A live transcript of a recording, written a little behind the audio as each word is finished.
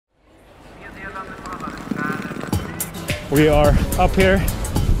We are up here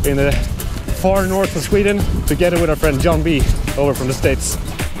in the far north of Sweden together with our friend Jon B over from the States.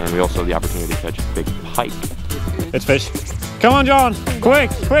 And we also have the opportunity to catch big pike. It's fish. Come on, Jon! Quick,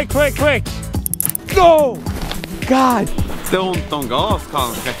 quick, quick, quick! Go! God! Don't on gas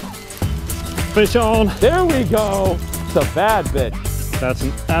kanske. Fish on! There we go! It's a bad bitch. That's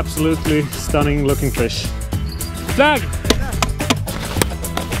an absolutely stunning looking fish. Flag!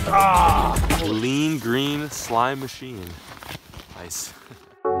 Ah! Lean green slime machine. Nice.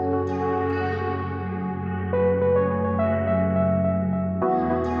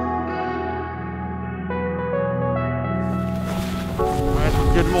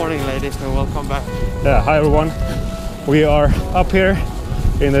 Good morning, ladies, and welcome back. Yeah, hi everyone. We are up here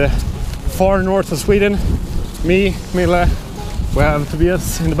in the far north of Sweden. Me, Mille, we have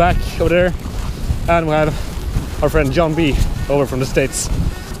Tobias in the back over there, and we have our friend Jon B over from the States.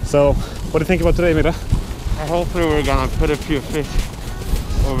 So, what do you think about today, Mille? Hopefully we're gonna put a few fish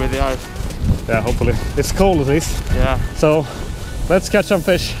over the ice. Yeah, hopefully. It's cold at least. Yeah. So, let's catch some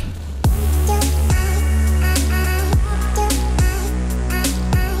fish.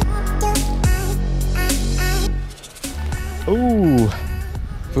 Ooh.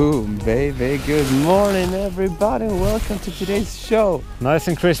 Boom, baby. Good morning, everybody. Welcome to today's show. Nice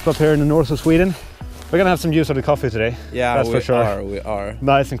and crisp up here in the north of Sweden. We're gonna have some juice of the coffee today. Yeah, that's for sure. We are.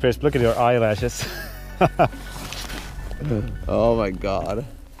 Nice and crisp. Look at your eyelashes. Oh my god.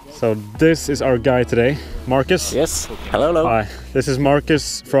 So this is our guy today, Marcus. Yes. Hello. Hi. This is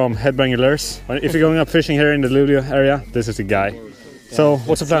Marcus from Headbanger Lures. If you're going up fishing here in the Luleå area, this is the guy. So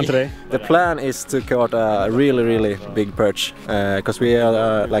what's the plan today? The plan is to caught a really big perch because we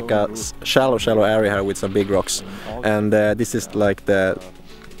are like a shallow area here with some big rocks, and this is like the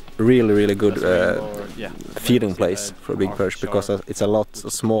really good feeding place for a big perch because it's a lot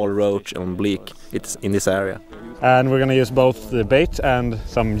of small roach and bleak. It's in this area. And we're gonna use both the bait and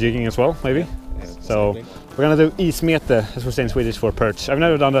some jigging as well, maybe. So we're gonna do ismete, as we say in Swedish, for perch. I've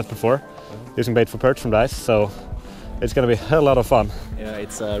never done that before, using bait for perch from the ice. So it's gonna be a hell lot of fun. Yeah,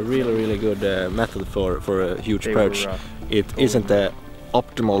 it's a really good method for a huge perch. It isn't the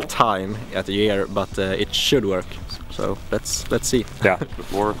optimal time at the year, but it should work. So let's see. Yeah.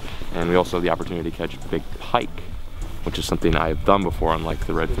 Before, and we also have the opportunity to catch big pike, which is something I've done before, unlike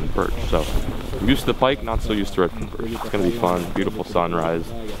the redfin perch. So I'm used to the pike, not so used to redfin perch. It's gonna be fun. Beautiful sunrise.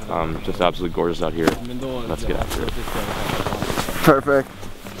 Just absolutely gorgeous out here. Let's get after it. Perfect.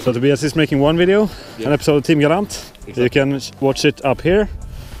 So Tobias is making one video, an episode of Team Galant. You can watch it up here.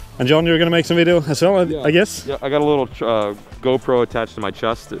 And Jon, you're gonna make some video as well, I guess? Yeah, I got a little GoPro attached to my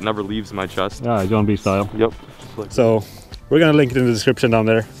chest. It never leaves my chest. Yeah, Jon B style. Yep. So we're gonna link it in the description down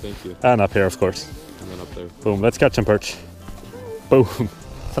there. Thank you. And up here, of course. And then up there. Boom, let's catch some perch. Boom.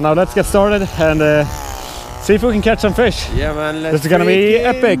 So now let's get started and see if we can catch some fish. Yeah, man, let's This is gonna be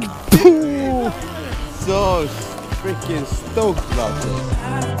epic. So freaking stoked about this.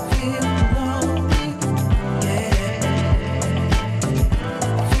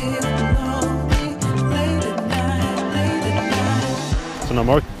 So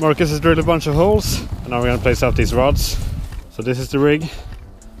now Marcus has drilled a bunch of holes, and now we're gonna place out these rods. So this is the rig.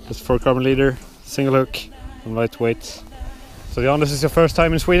 This 4 carbon leader, single hook, and lightweight. So Jon, this is your first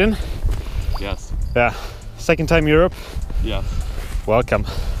time in Sweden? Yes. Yeah. Second time in Europe? Yes. Welcome.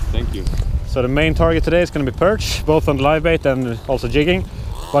 Thank you. So the main target today is going to be perch, both on live bait and also jigging.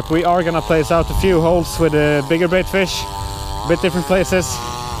 But we are going to place out a few holes with bigger bait fish, a bit different places,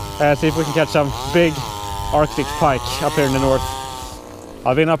 see if we can catch some big Arctic pike up here in the north.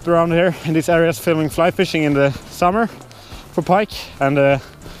 I've been up around here in these areas filming fly fishing in the summer for pike, and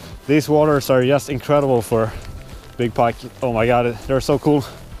these waters are just incredible for big pike. Oh my god, they're so cool.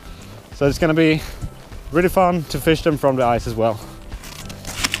 So it's going to be really fun to fish them from the ice as well.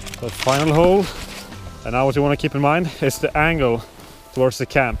 So final hole, and now what you want to keep in mind is the angle towards the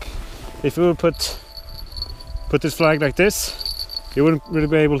camp. If you would put this flag like this, you wouldn't really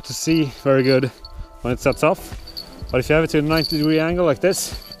be able to see very good when it sets off. But if you have it to a 90-degree angle like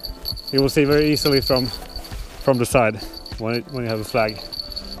this, you will see very easily from the side when you have a flag.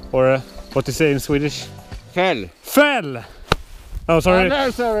 Or what do you say in Swedish? Fäll. Fäll! Oh, sorry. Oh,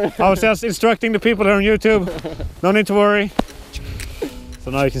 no, sorry. I was just instructing the people here on YouTube. No need to worry.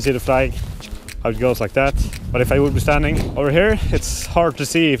 So now you can see the flag, how it goes like that. But if I would be standing over here, it's hard to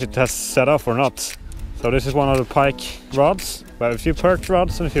see if it has set off or not. So this is one of the pike rods. We have a few perch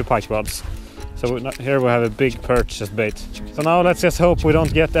rods and a few pike rods. So here we have a big perch as bait. So now let's just hope we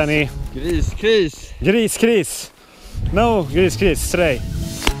don't get any Griskris. Griskris. No griskris today.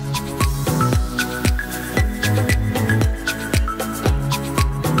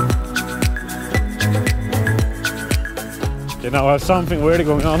 You know, I have something weird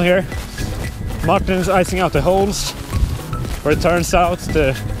going on here. Martin is icing out the holes, where it turns out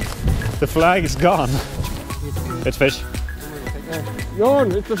the flag is gone. It's fish.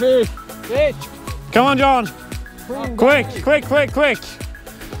 Jon, it's a fish! Fish! Come on, Jon! Quick, quick, quick, quick!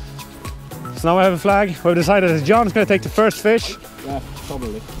 So now we have a flag. We've decided that Jon's gonna take the first fish. Yeah,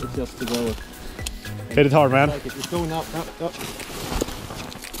 probably. It's just to go. Hit it hard, man. It's going up, up, up.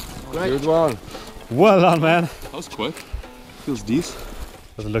 Good one. Well done, man. That was quick. Feels decent.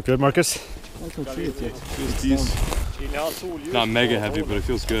 Does it look good, Marcus? I can see it yet. Feels decent. Not mega heavy, but it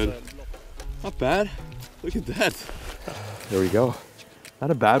feels good. Not bad. Look at that. There we go.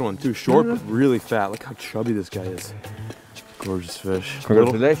 Not a bad one, too. Short, but really fat. Look how chubby this guy is. Gorgeous fish.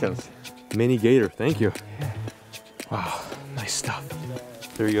 Congratulations. Mini gator, thank you. Wow, nice stuff.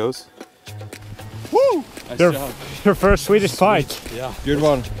 There he goes. Woo! Your first Swedish pike. Yeah. Good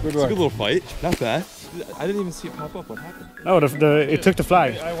one. Good It's a one. good little fight. Not bad. I didn't even see it pop up. What happened? Oh, it took the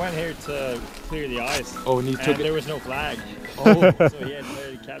flag. I went here to clear the ice. Oh, and he took it. There was no flag. Oh. So he had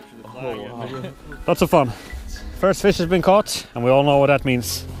to capture the flag. wow. Lots of fun. First fish has been caught, and we all know what that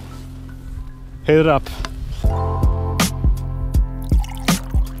means. Hit it up.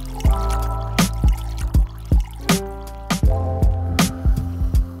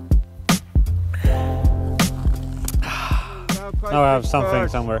 Now I have something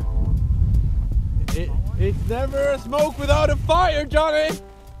somewhere. It's never a smoke without a fire, Johnny!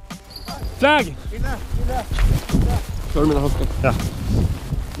 Flag! Kör mina handskar. Ja.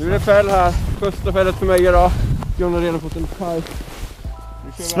 Nu är det fäll här. Första fället för mig idag. John har redan fått en paj.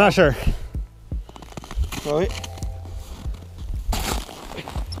 Smasher! Oj.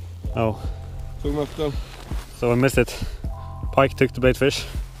 Oh, Tog mig upp den. so I missed it. Pike took the bait fish.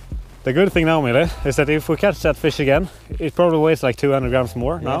 The good thing now, Mille, is that if we catch that fish again, it probably weighs like 200 grams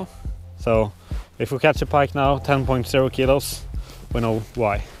more now. So if we catch a pike now, 10.0 kilos, we know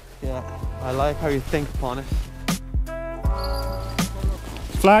why. Yeah, I like how you think upon it.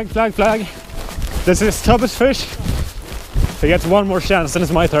 Flag, flag, flag. This is Tubby's fish. He gets one more chance, then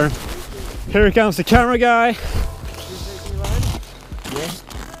it's my turn. Here comes the camera guy.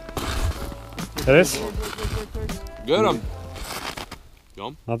 It is? Good him.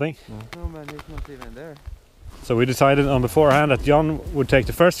 Nothing? No man, he's not even there. So we decided on beforehand that Jon would take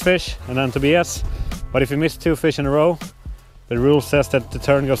the first fish and then Tobias. But if we miss 2 fish in a row, the rule says that the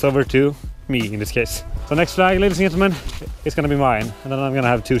turn goes over to me in this case. So next flag, ladies and gentlemen, is gonna be mine. And then I'm gonna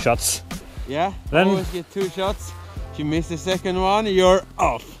have 2 shots. Yeah, Then- always get 2 shots. If you miss the second one, you're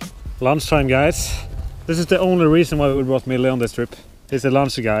off. Lunchtime, guys. This is the only reason why we brought Mille on this trip. He's the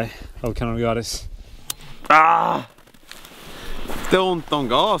lunch guy of Canada. Ah! Det är ont om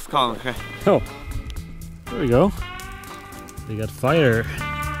gas kanske. Oh, there we go. We got fire.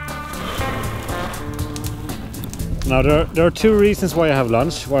 Now there are 2 reasons why I have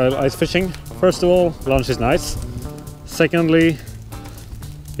lunch while ice fishing. First of all, lunch is nice. Secondly,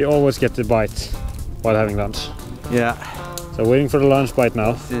 you always get the bite while having lunch. Yeah, So waiting for the lunch bite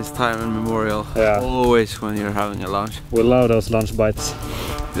now. this time immemorial. Yeah. Always when you're having a lunch. We love those lunch bites.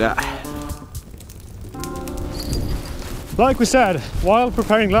 Yeah. Like we said, while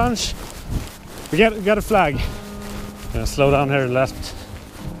preparing lunch, we got a flag. Gonna slow down here the last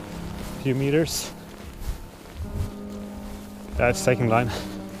few meters. That's taking line.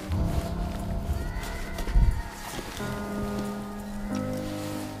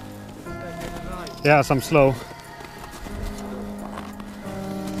 Yeah, so I'm slow.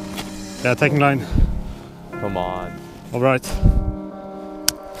 Yeah, taking line. Come on. All right.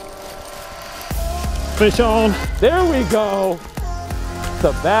 Fish on. There we go. It's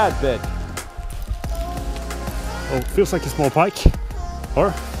a bad bitch. Oh, feels like a small pike. Or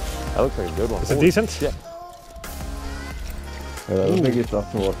That looks like a good one. is it decent? Yeah. I think it's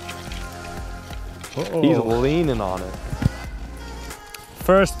up more. Uh-oh. He's leaning on it.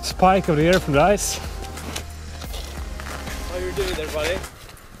 First pike of the year from the ice. How you doing there, buddy?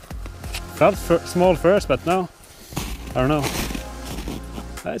 Felt small first, but now, I don't know.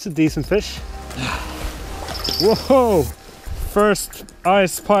 That's a decent fish. Whoa! First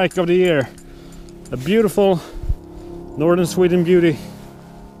ice pike of the year. A beautiful northern Sweden beauty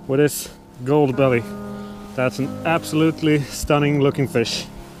with this gold belly. That's an absolutely stunning looking fish.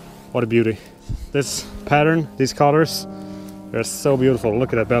 What a beauty. This pattern, these colors, they're so beautiful.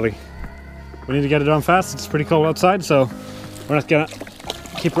 Look at that belly. We need to get it done fast. It's pretty cold outside, so we're not gonna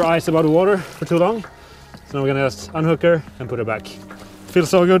keep our eyes above the water for too long. So now we're gonna just unhook her and put her back. Feels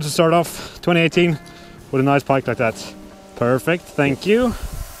so good to start off 2018 with a nice pike like that. Perfect, thank you.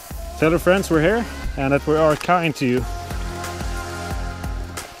 Tell your friends we're here and that we are kind to you.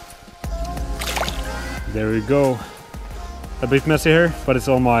 There we go. a bit messy here, but it's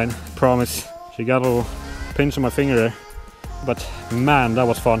all mine, promise. She got a little pinch on my finger there, but man, that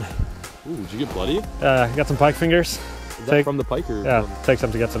was fun. Ooh, did you get bloody? I got some pike fingers. Is that from the pike or? Yeah, takes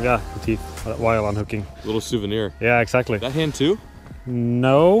time to get some, the teeth while unhooking. Little souvenir. Yeah, exactly. That hand too?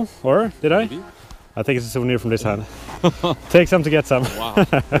 No, or did I? Maybe? I think it's a souvenir from this hand. Takes some to get some. Wow.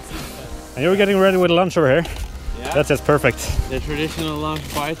 And you're getting ready with lunch over here. Yeah. That's just perfect. The traditional lunch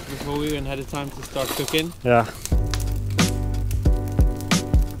bite before we even had the time to start cooking. Yeah.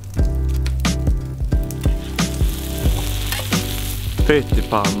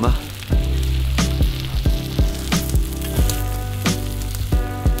 Pyttipanna.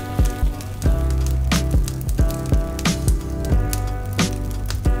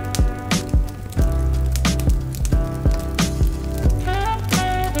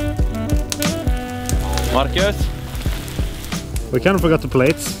 Marcus? We kind of forgot the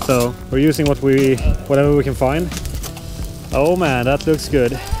plates, so we're using whatever we can find. Oh man, that looks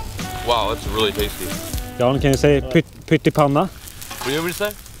good. Wow, that's really tasty. Jon, can you say pyttipanna? What did you say?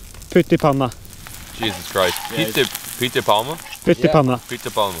 Pyttipanna. Jesus Christ. Yeah, Pizza Palma? Pyttipanna.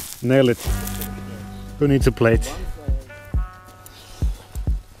 Pizza Palma. Nail it. Who needs a plate?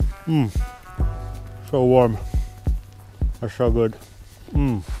 Mmm. So warm. They're so good.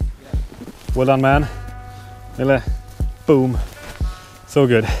 Mmm. Well done, man. Really. Boom. So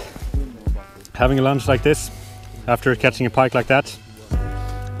good. Having a lunch like this, after catching a pike like that,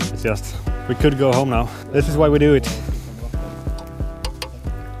 it's just, we could go home now. This is why we do it.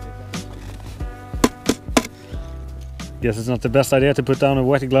 Guess it's not the best idea to put down a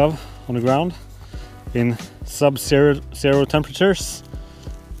wet glove on the ground in sub-zero temperatures.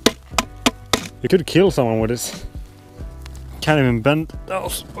 You could kill someone with this. Can't even bend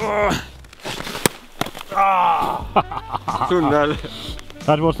those.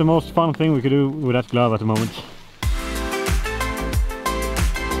 That was the most fun thing we could do with that glove at the moment.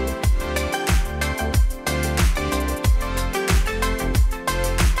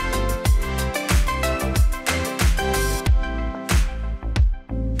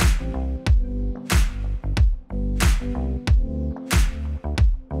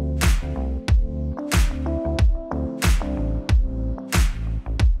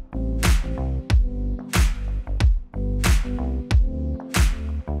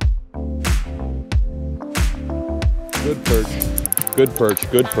 Good perch. Good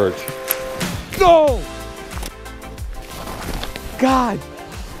perch. Good perch. Go! God!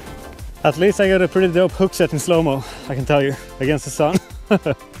 At least I got a pretty dope hook set in slow-mo, I can tell you, against the sun.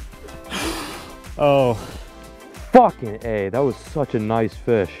 Oh. Fucking A, that was such a nice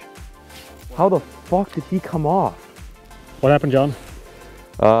fish. How the fuck did he come off? What happened, Jon?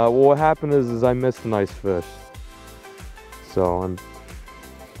 Well, what happened is I missed a nice fish. So I'm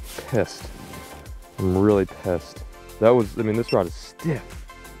pissed. I'm really pissed. That was, I mean, this rod is stiff.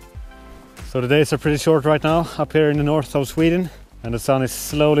 So the days are pretty short right now up here in the north of Sweden, and the sun is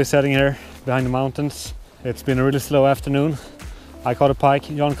slowly setting here behind the mountains. It's been a really slow afternoon. I caught a pike,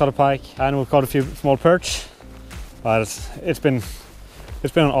 Jon caught a pike, and we caught a few small perch. But it's been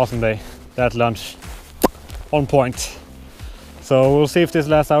an awesome day. That lunch on point. So we'll see if this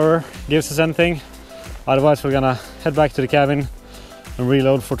last hour gives us anything. Otherwise we're gonna head back to the cabin and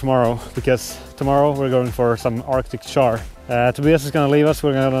reload for tomorrow, because tomorrow we're going for some Arctic char. Tobias is gonna leave us.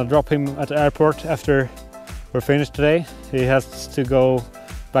 We're gonna drop him at the airport after we're finished today. He has to go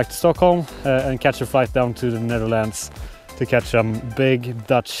back to Stockholm and catch a flight down to the Netherlands to catch some big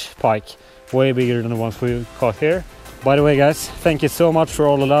Dutch pike, way bigger than the ones we caught here. By the way, guys, thank you so much for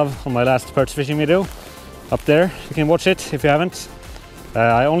all the love on my last perch fishing video up there. You can watch it if you haven't.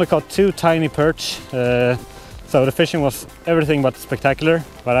 I only caught 2 tiny perch, so the fishing was everything but spectacular,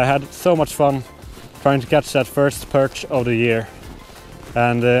 but I had so much fun trying to catch that first perch of the year.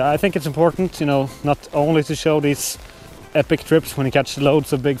 And I think it's important, you know, not only to show these epic trips when you catch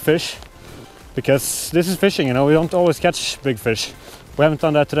loads of big fish, because this is fishing, you know, we don't always catch big fish. We haven't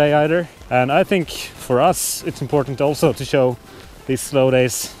done that today either. And I think for us it's important also to show these slow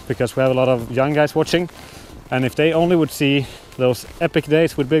days, because we have a lot of young guys watching, and if they only would see those epic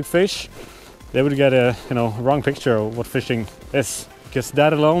days with big fish, they would get a wrong picture of what fishing is, because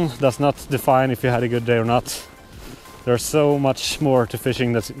that alone does not define if you had a good day or not. There's so much more to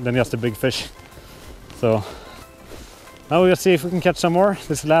fishing than just a big fish. So now we'll see if we can catch some more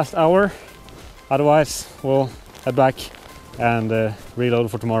this last hour. Otherwise we'll head back and reload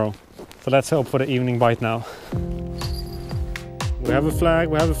for tomorrow. So let's hope for the evening bite now. We have a flag,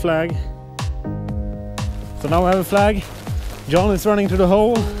 we have a flag. So now we have a flag. Jon is running to the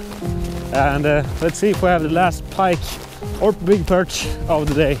hole, and let's see if we have the last pike or big perch of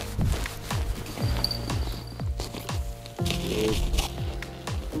the day.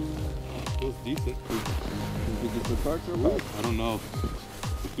 Feels decent. It's a perch or what? I don't know.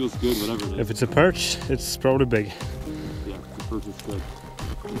 It feels good, whatever it is. If it's a perch, it's probably big. Yeah, the perch is good.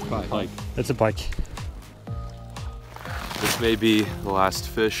 It's pike. It's a pike. This may be the last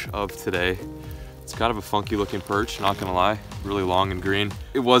fish of today. It's kind of a funky looking perch, not gonna lie. Really long and green.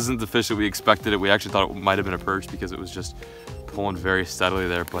 It wasn't the fish that we expected it. We actually thought it might have been a perch because it was just pulling very steadily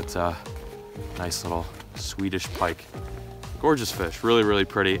there, but nice little Swedish pike. Gorgeous fish, really, really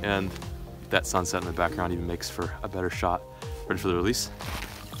pretty, and that sunset in the background even makes for a better shot. Ready for the release?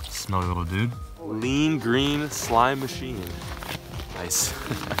 Smelly little dude. Lean green slime machine. Nice.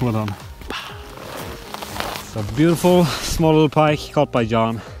 Well done. So beautiful small little pike caught by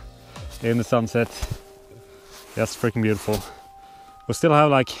Jon in the sunset. Just freaking beautiful. We still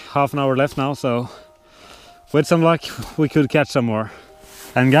have like half an hour left now, so with some luck we could catch some more.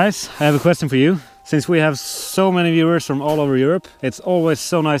 And guys, I have a question for you. Since we have so many viewers from all over Europe, it's always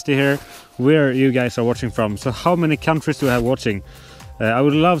so nice to hear where you guys are watching from. So how many countries do we have watching? I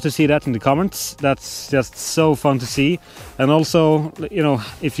would love to see that in the comments. That's just so fun to see. And also, you know,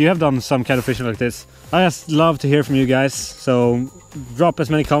 if you have done some kind of fishing like this, I just love to hear from you guys. So drop as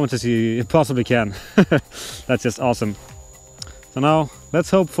many comments as you possibly can. That's just awesome. So now let's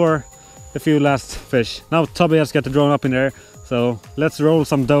hope for a few last fish. Now Tubby has got the drone up in there, so let's roll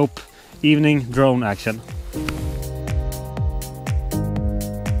some dope evening drone action.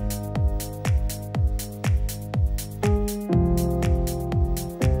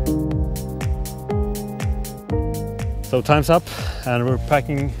 So time's up and we're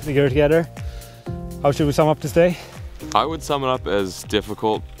packing the gear together. How should we sum up this day? I would sum it up as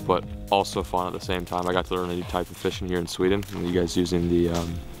difficult, but also fun at the same time. I got to learn a new type of fishing here in Sweden, and you guys using the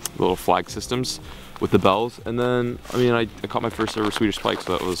little flag systems with the bells. And then, I mean, I caught my first ever Swedish pike,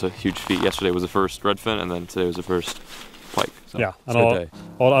 so that was a huge feat. Yesterday was the first redfin, and then today was the first pike. So yeah, and all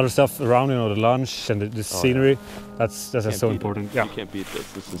the other stuff around, you know, the lunch and the scenery, yeah. That's just so important. Yeah. You can't beat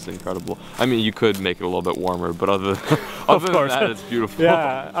this. This is incredible. I mean, you could make it a little bit warmer, but other than that, it's beautiful.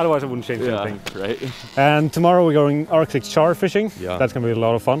 Yeah, otherwise I wouldn't change anything. Right. And tomorrow we're going Arctic char fishing. Yeah. That's gonna be a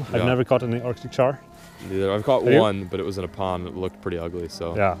lot of fun. Yeah. I've never caught any Arctic char. Neither. I've caught one, but it was in a pond. It looked pretty ugly,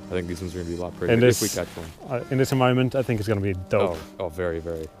 so yeah. I think these ones are going to be a lot prettier if we catch one. In this environment, I think it's going to be dope. Oh, very,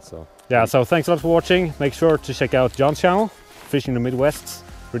 very. So yeah, so thanks a lot for watching. Make sure to check out Jon's channel, Fishing the Midwest.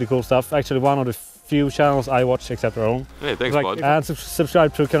 Really cool stuff. Actually, one of the few channels I watch except our own. Hey, thanks, bud. And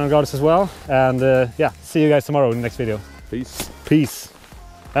subscribe to Canal Goddess as well. And yeah, see you guys tomorrow in the next video. Peace. Peace.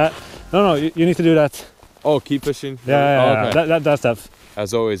 No, you need to do that. Oh, keep fishing? Yeah, okay. that stuff.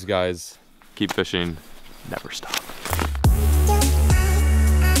 As always, guys, keep fishing. Never stop.